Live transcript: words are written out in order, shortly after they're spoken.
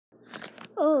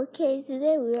Okay,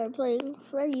 today we are playing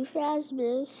Freddy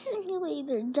Fazbear's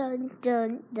Simulator dun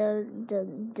dun dun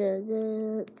dun dun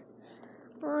dun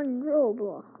on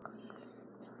Roblox.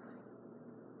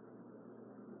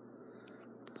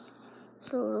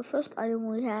 So the first item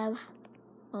we have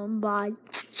buy.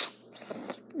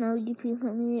 Now you please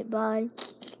let me hit buy.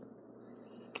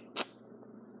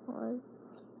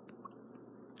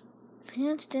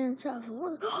 Handstand off.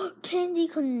 Candy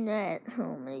Connect.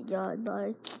 Oh my god,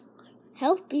 buy.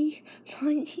 Healthy,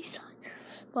 tiny size,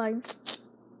 by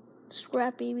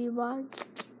Scrap Baby, by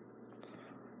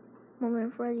Mom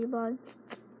and Freddy, by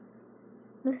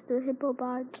Mr. Hippo,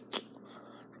 by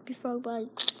Happy Frog, by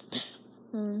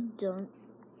and done.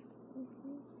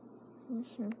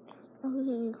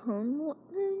 Okay, come on.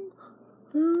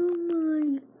 Oh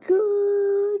my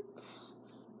god!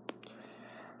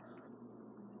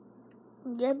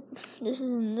 Yep, this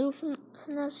is a new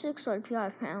FNAF 6 RP I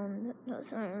found.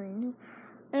 That's not really new.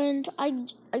 And I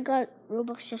got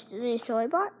Robux yesterday, so I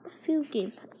bought a few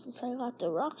game passes. I got the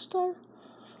Rockstar.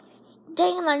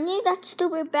 Dang it, I need that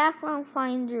stupid background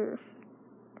finder.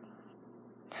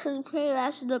 So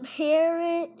that's the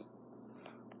parrot.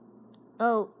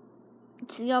 Oh,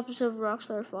 it's the opposite of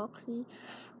Rockstar Foxy.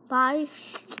 Bye.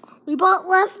 We bought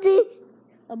Lefty.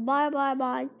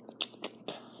 Bye.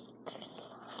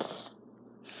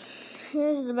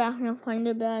 Here's the background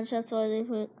finder badge. That's why they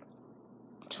put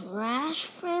Trash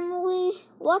Family.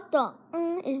 What the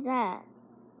is that?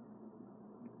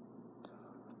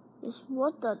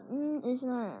 What the is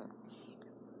that?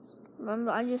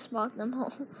 Remember, I just bought them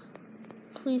home.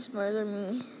 Please murder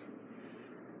me.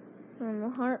 From the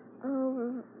heart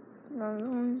over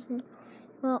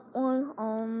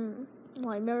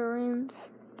librarians.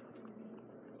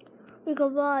 We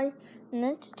could buy an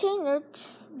entertainer,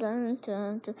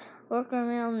 to work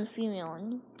around the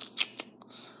female.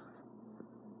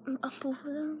 Up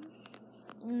over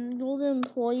them. Golden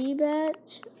employee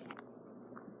badge.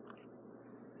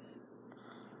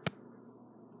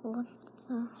 What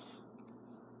the?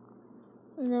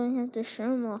 And then we have the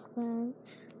Sherlock badge.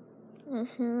 And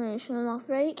Sherlock,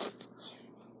 right?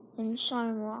 And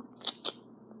Sherlock.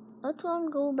 Let's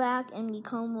go back and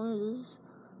become one of those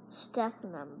staff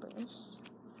members.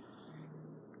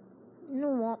 I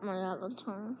don't want my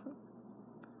avatar.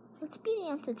 Let's be the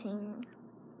entertainer.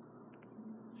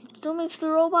 It still makes the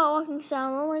robot walking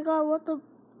sound. Oh my god, what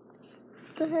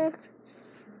the heck?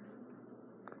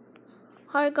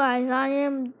 Hi guys, I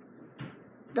am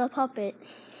the puppet.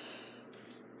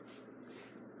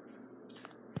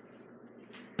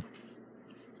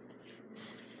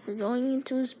 We're going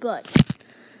into his butt.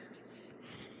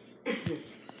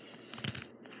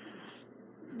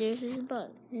 There's his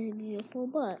butt. His beautiful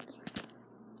butt.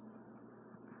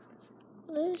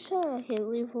 Let's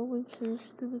leave over to this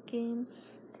stupid game.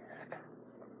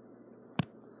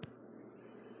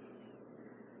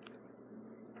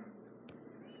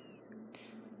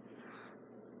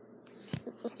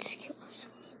 Let's kill ourselves.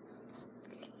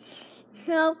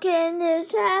 How can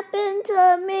this happen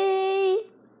to me?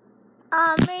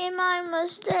 I made my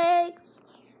mistakes.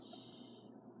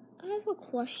 I have a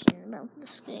question about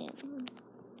this game.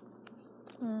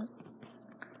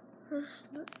 First,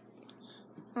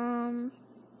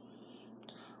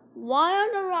 why are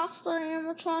the Rockstar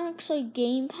animatronics like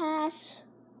Game Pass?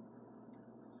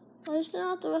 Why is there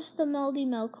not the rest of the Melody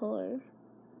Melkor?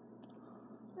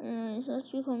 Alright, so let's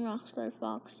become Rockstar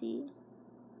Foxy.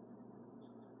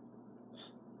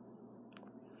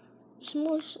 It's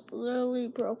most literally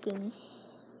broken.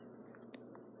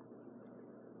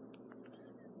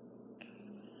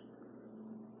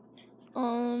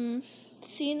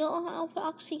 So you know how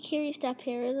Foxy carries that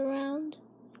parrot around?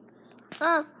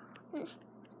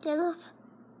 Get up.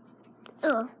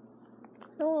 You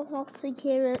know how Foxy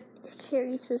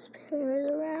carries his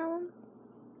parrot around?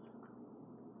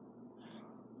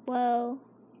 Well,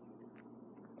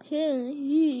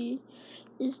 he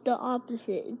is the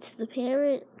opposite. It's the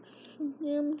parrot, the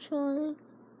animatronic.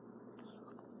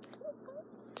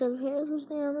 The parrot was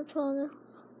the animatronic.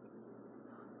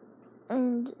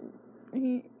 And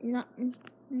not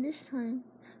this time,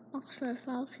 Rockstar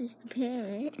Fox is the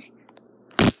parrot.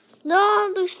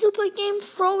 No, the stupid game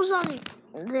froze on me.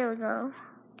 There we go.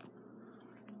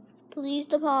 Please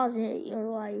deposit your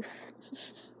life.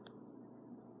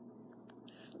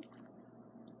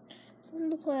 From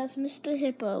the class, Mr.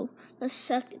 Hippo,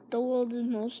 the world's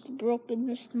most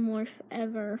brokenest morph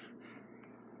ever.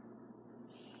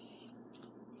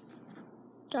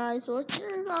 Guys, what's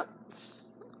your about?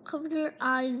 Cover your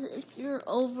eyes if you're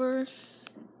over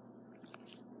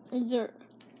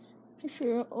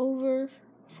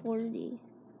 40.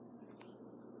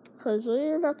 because what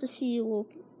you're about to see will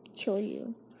kill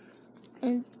you.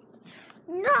 And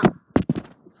no!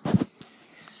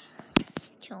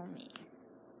 Kill me.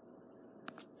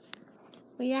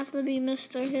 We have to be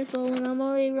Mr. Hippo, and I'm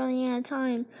already running out of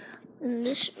time. And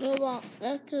this robot,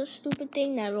 that's a stupid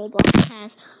thing that Roblox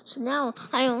has. So now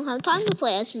I don't have time to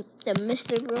play as the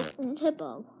Mr.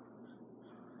 Hippo.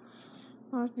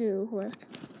 I'll do quick.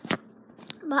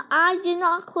 But I did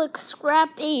not click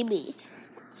Scrap Baby.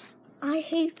 I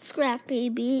hate Scrap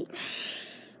Baby.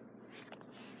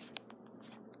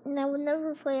 And I would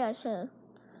never play as her.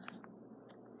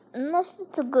 Unless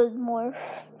it's a good morph.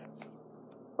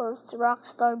 Or it's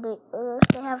Rockstar Baby. Or if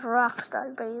they have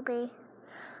Rockstar Baby.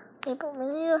 Okay, but we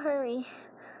need to hurry.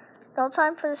 No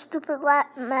time for the stupid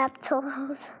map to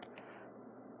load.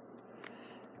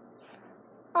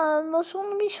 I was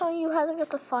going to be showing you how to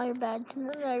get the fire badge in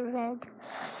the red.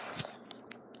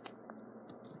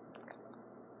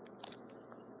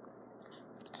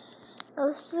 I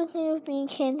was thinking of being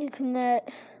Candy Connect.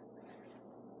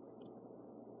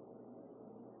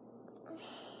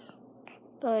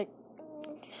 But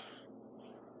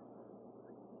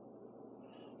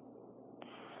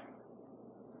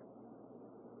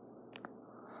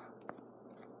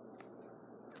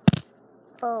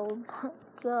oh my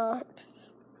god.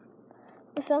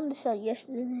 I found this out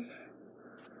yesterday.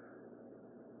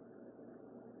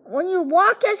 When you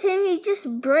walk as him, he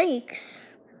just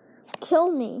breaks.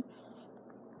 Kill me.